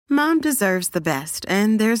Mom deserves the best,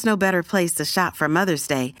 and there's no better place to shop for Mother's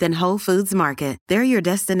Day than Whole Foods Market. They're your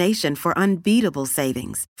destination for unbeatable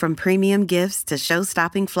savings, from premium gifts to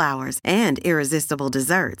show-stopping flowers and irresistible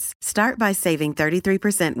desserts. Start by saving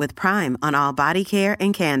 33% with Prime on all body care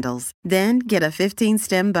and candles. Then get a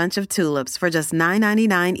 15-stem bunch of tulips for just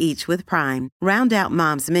 $9.99 each with Prime. Round out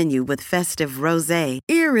Mom's menu with festive rosé,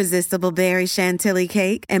 irresistible berry chantilly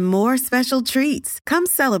cake, and more special treats. Come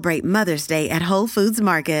celebrate Mother's Day at Whole Foods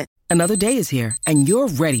Market. Another day is here, and you're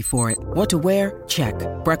ready for it. What to wear? Check.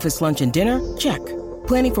 Breakfast, lunch, and dinner? Check.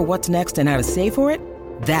 Planning for what's next and how to save for it?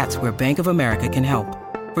 That's where Bank of America can help.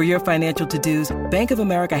 For your financial to-dos, Bank of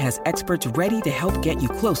America has experts ready to help get you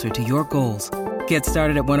closer to your goals. Get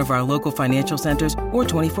started at one of our local financial centers or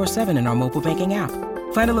 24/7 in our mobile banking app.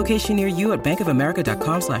 Find a location near you at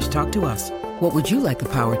bankofamerica.com/talktous. What would you like the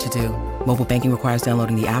power to do? Mobile banking requires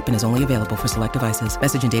downloading the app and is only available for select devices.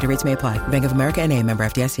 Message and data rates may apply. Bank of America N.A., member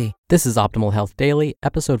FDIC. This is Optimal Health Daily,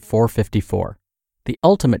 episode 454, The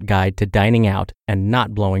Ultimate Guide to Dining Out and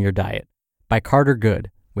Not Blowing Your Diet, by Carter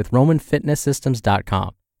Good with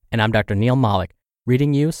RomanFitnessSystems.com. And I'm Dr. Neil Malik,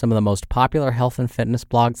 reading you some of the most popular health and fitness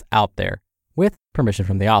blogs out there, with permission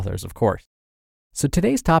from the authors, of course. So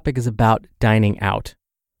today's topic is about dining out.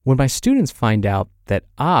 When my students find out that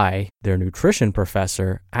I, their nutrition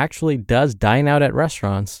professor, actually does dine out at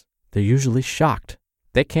restaurants, they're usually shocked.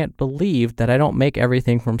 They can't believe that I don't make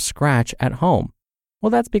everything from scratch at home. Well,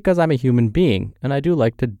 that's because I'm a human being, and I do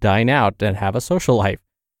like to dine out and have a social life.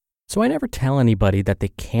 So I never tell anybody that they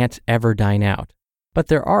can't ever dine out. But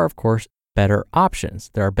there are, of course, better options.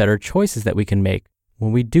 There are better choices that we can make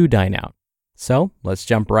when we do dine out. So let's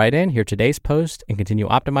jump right in, hear today's post, and continue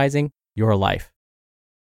optimizing your life.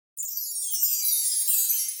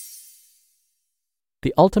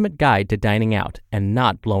 The Ultimate Guide to Dining Out and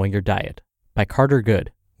Not Blowing Your Diet, by Carter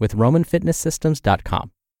Good with RomanFitnessSystems.com.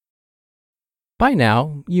 By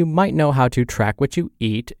now, you might know how to track what you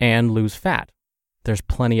eat and lose fat. There's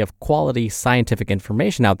plenty of quality scientific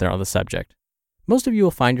information out there on the subject. Most of you will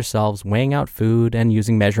find yourselves weighing out food and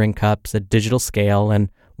using measuring cups, a digital scale, and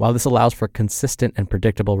while this allows for consistent and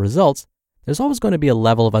predictable results, there's always going to be a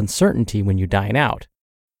level of uncertainty when you dine out.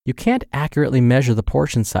 You can't accurately measure the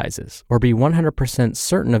portion sizes or be 100%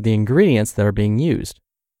 certain of the ingredients that are being used.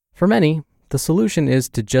 For many, the solution is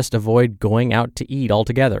to just avoid going out to eat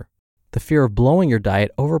altogether. The fear of blowing your diet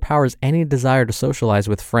overpowers any desire to socialize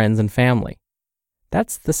with friends and family.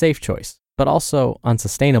 That's the safe choice, but also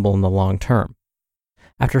unsustainable in the long term.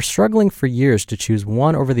 After struggling for years to choose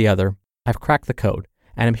one over the other, I've cracked the code,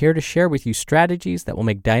 and I'm here to share with you strategies that will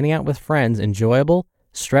make dining out with friends enjoyable,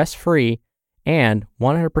 stress-free, and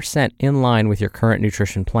 100% in line with your current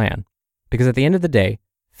nutrition plan. Because at the end of the day,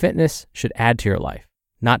 fitness should add to your life,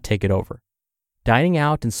 not take it over. Dining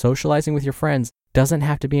out and socializing with your friends doesn't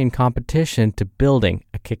have to be in competition to building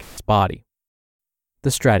a kick-ass body.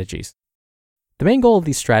 The strategies. The main goal of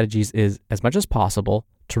these strategies is, as much as possible,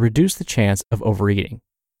 to reduce the chance of overeating.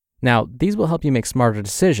 Now, these will help you make smarter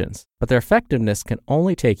decisions, but their effectiveness can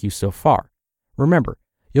only take you so far. Remember,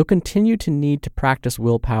 you'll continue to need to practice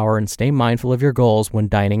willpower and stay mindful of your goals when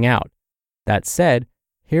dining out. That said,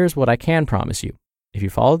 here's what I can promise you. If you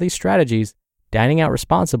follow these strategies, dining out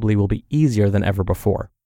responsibly will be easier than ever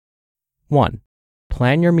before. 1.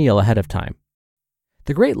 Plan your meal ahead of time.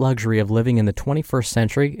 The great luxury of living in the 21st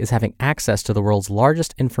century is having access to the world's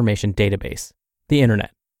largest information database, the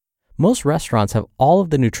internet. Most restaurants have all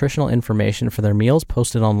of the nutritional information for their meals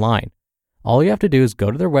posted online. All you have to do is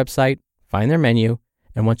go to their website, find their menu,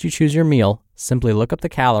 and once you choose your meal, simply look up the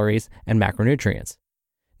calories and macronutrients.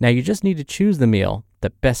 Now you just need to choose the meal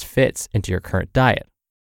that best fits into your current diet.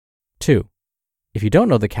 2. If you don't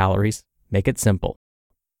know the calories, make it simple.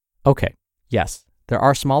 Okay, yes, there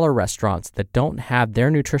are smaller restaurants that don't have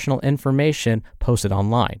their nutritional information posted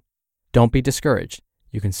online. Don't be discouraged.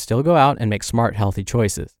 You can still go out and make smart, healthy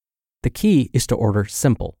choices. The key is to order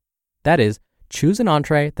simple. That is, choose an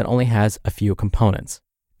entree that only has a few components.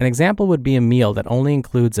 An example would be a meal that only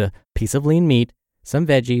includes a piece of lean meat, some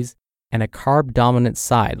veggies, and a carb-dominant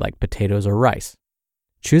side like potatoes or rice.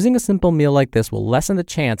 Choosing a simple meal like this will lessen the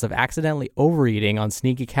chance of accidentally overeating on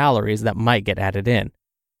sneaky calories that might get added in.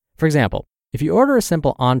 For example, if you order a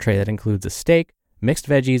simple entree that includes a steak, mixed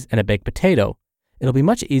veggies, and a baked potato, it'll be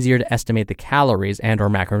much easier to estimate the calories and/or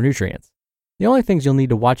macronutrients. The only things you'll need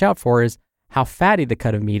to watch out for is how fatty the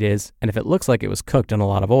cut of meat is and if it looks like it was cooked in a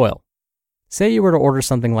lot of oil. Say you were to order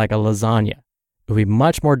something like a lasagna. It would be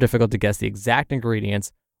much more difficult to guess the exact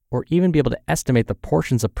ingredients or even be able to estimate the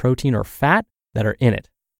portions of protein or fat that are in it.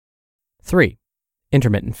 3.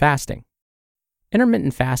 Intermittent fasting.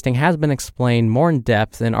 Intermittent fasting has been explained more in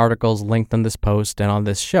depth in articles linked on this post and on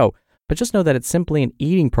this show, but just know that it's simply an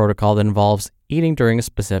eating protocol that involves eating during a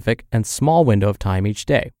specific and small window of time each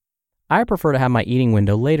day. I prefer to have my eating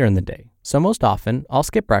window later in the day, so most often I'll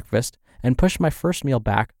skip breakfast and push my first meal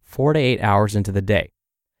back 4 to 8 hours into the day.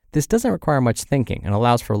 This doesn't require much thinking and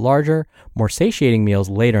allows for larger, more satiating meals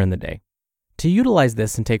later in the day. To utilize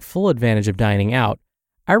this and take full advantage of dining out,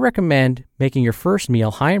 I recommend making your first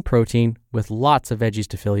meal high in protein with lots of veggies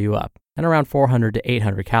to fill you up, and around 400 to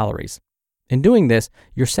 800 calories. In doing this,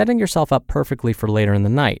 you're setting yourself up perfectly for later in the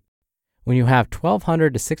night. When you have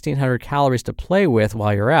 1,200 to 1,600 calories to play with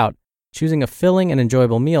while you're out, choosing a filling and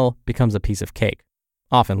enjoyable meal becomes a piece of cake,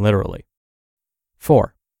 often literally.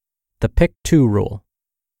 4. The Pick 2 Rule.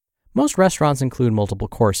 Most restaurants include multiple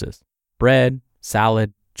courses: bread,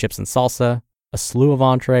 salad, chips and salsa, a slew of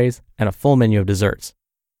entrees, and a full menu of desserts.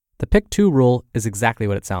 The Pick 2 Rule is exactly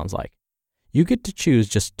what it sounds like. You get to choose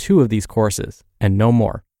just 2 of these courses, and no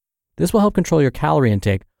more. This will help control your calorie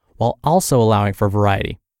intake while also allowing for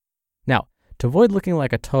variety. Now, to avoid looking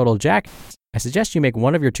like a total jackass, I suggest you make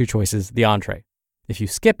one of your 2 choices the entree. If you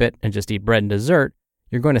skip it and just eat bread and dessert,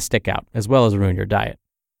 you're going to stick out as well as ruin your diet.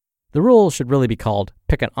 The rule should really be called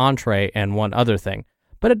pick an entree and one other thing,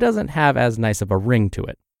 but it doesn't have as nice of a ring to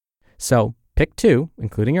it. So pick 2,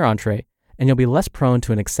 including your entree, and you'll be less prone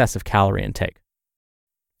to an excessive calorie intake.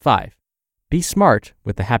 5. Be smart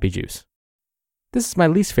with the happy juice. This is my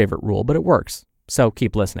least favorite rule, but it works, so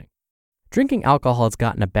keep listening. Drinking alcohol has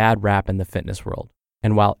gotten a bad rap in the fitness world,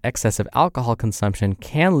 and while excessive alcohol consumption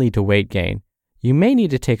can lead to weight gain, you may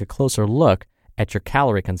need to take a closer look at your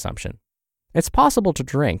calorie consumption. It's possible to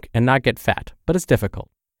drink and not get fat, but it's difficult.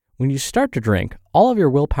 When you start to drink, all of your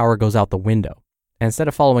willpower goes out the window. And instead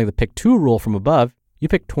of following the pick 2 rule from above, you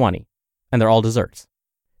pick 20, and they're all desserts.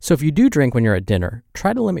 So if you do drink when you're at dinner,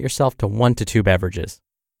 try to limit yourself to 1 to 2 beverages.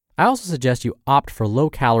 I also suggest you opt for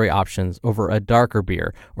low-calorie options over a darker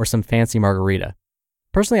beer or some fancy margarita.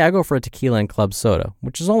 Personally, I go for a tequila and club soda,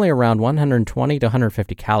 which is only around 120 to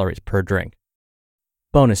 150 calories per drink.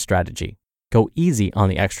 Bonus strategy: go easy on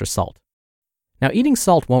the extra salt. Now, eating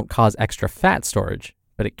salt won't cause extra fat storage,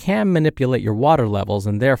 but it can manipulate your water levels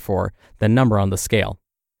and therefore the number on the scale.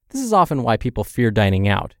 This is often why people fear dining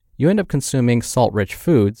out. You end up consuming salt-rich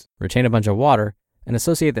foods, retain a bunch of water, and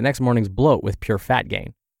associate the next morning's bloat with pure fat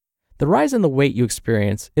gain. The rise in the weight you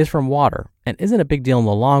experience is from water and isn't a big deal in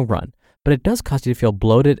the long run, but it does cause you to feel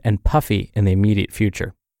bloated and puffy in the immediate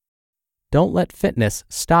future. Don't let fitness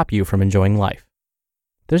stop you from enjoying life.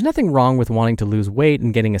 There's nothing wrong with wanting to lose weight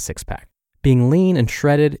and getting a six-pack. Being lean and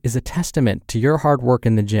shredded is a testament to your hard work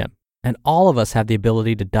in the gym, and all of us have the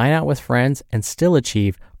ability to dine out with friends and still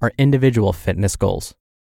achieve our individual fitness goals.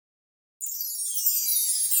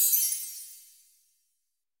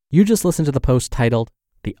 You just listened to the post titled,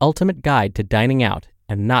 "The Ultimate Guide to Dining Out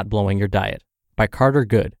and Not Blowing Your Diet" by Carter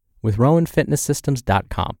Good with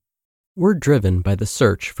RowanFitnessSystems.com. We're driven by the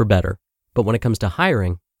search for better, but when it comes to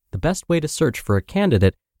hiring, the best way to search for a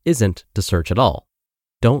candidate isn't to search at all.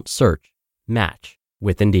 Don't search, match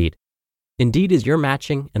with Indeed. Indeed is your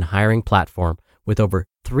matching and hiring platform with over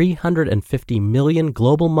 350 million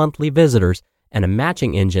global monthly visitors and a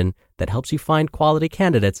matching engine that helps you find quality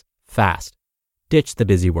candidates fast. Ditch the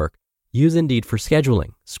busy work. Use Indeed for scheduling,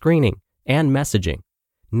 screening, and messaging.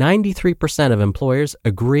 93% of employers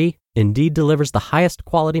agree Indeed delivers the highest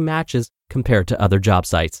quality matches compared to other job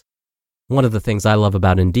sites. One of the things I love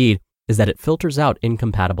about Indeed is that it filters out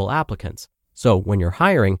incompatible applicants. So when you're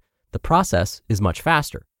hiring, the process is much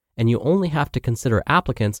faster, and you only have to consider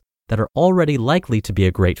applicants that are already likely to be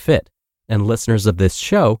a great fit. And listeners of this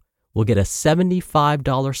show will get a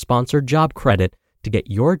 $75 sponsored job credit to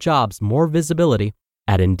get your jobs more visibility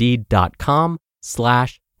at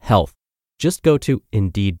Indeed.com/health. Just go to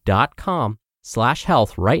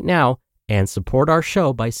Indeed.com/health right now and support our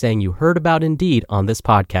show by saying you heard about Indeed on this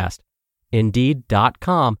podcast.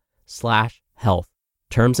 Indeed.com/health.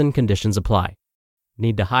 Terms and conditions apply.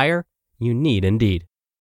 Need to hire? You need Indeed.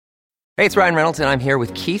 Hey, it's Ryan Reynolds, and I'm here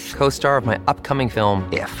with Keith, co-star of my upcoming film,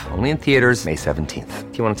 If, only in theaters May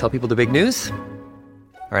 17th. Do you want to tell people the big news?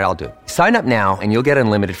 All right, I'll do it. Sign up now and you'll get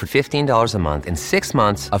unlimited for $15 a month and 6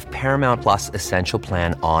 months of Paramount Plus Essential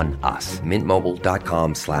Plan on us.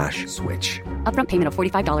 MintMobile.com/switch. Upfront payment of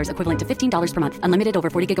 $45 equivalent to $15 per month. Unlimited over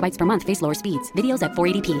 40 gigabytes per month. Face lower speeds. Videos at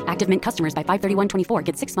 480p. Active Mint customers by 531.24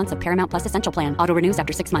 get 6 months of Paramount Plus Essential Plan. Auto renews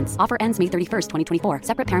after 6 months. Offer ends May 31st, 2024.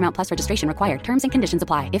 Separate Paramount Plus registration required. Terms and conditions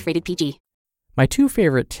apply if rated PG. My 2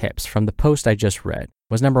 favorite tips from the post I just read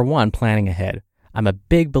was number 1, planning ahead. I'm a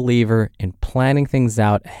big believer in planning things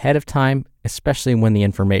out ahead of time, especially when the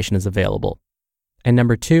information is available. And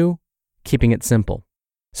number 2, keeping it simple.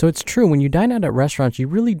 So it's true, when you dine out at restaurants, you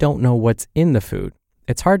really don't know what's in the food.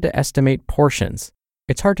 It's hard to estimate portions.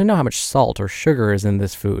 It's hard to know how much salt or sugar is in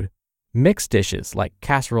this food. Mixed dishes like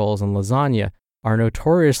casseroles and lasagna are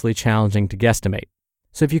notoriously challenging to guesstimate.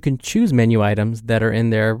 So if you can choose menu items that are in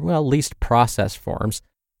their, least processed forms,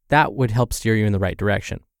 that would help steer you in the right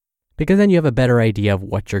direction. Because then you have a better idea of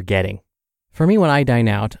what you're getting. For me, when I dine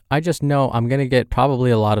out, I just know I'm going to get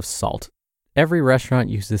probably a lot of salt. Every restaurant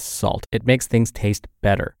uses salt. It makes things taste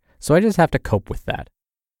better. So I just have to cope with that.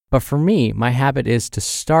 But for me, my habit is to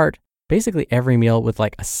start basically every meal with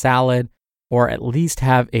like a salad, or at least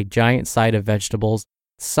have a giant side of vegetables,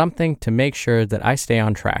 something to make sure that I stay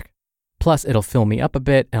on track. Plus, it'll fill me up a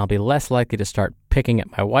bit and I'll be less likely to start picking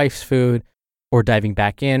at my wife's food or diving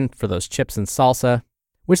back in for those chips and salsa,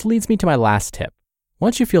 which leads me to my last tip.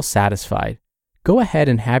 Once you feel satisfied, go ahead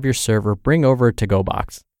and have your server bring over a to-go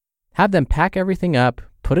box. Have them pack everything up,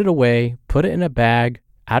 put it away, put it in a bag,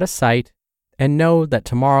 out of sight, and know that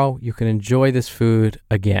tomorrow you can enjoy this food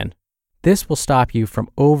again. This will stop you from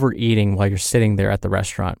overeating while you're sitting there at the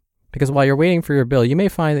restaurant. Because while you're waiting for your bill, you may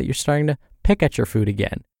find that you're starting to pick at your food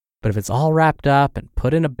again. But if it's all wrapped up and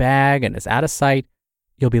put in a bag and it's out of sight,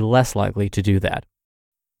 you'll be less likely to do that.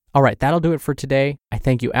 All right, that'll do it for today. I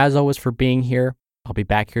thank you as always for being here. I'll be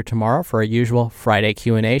back here tomorrow for our usual Friday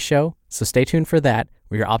Q&A show, so stay tuned for that,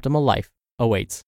 where your optimal life awaits.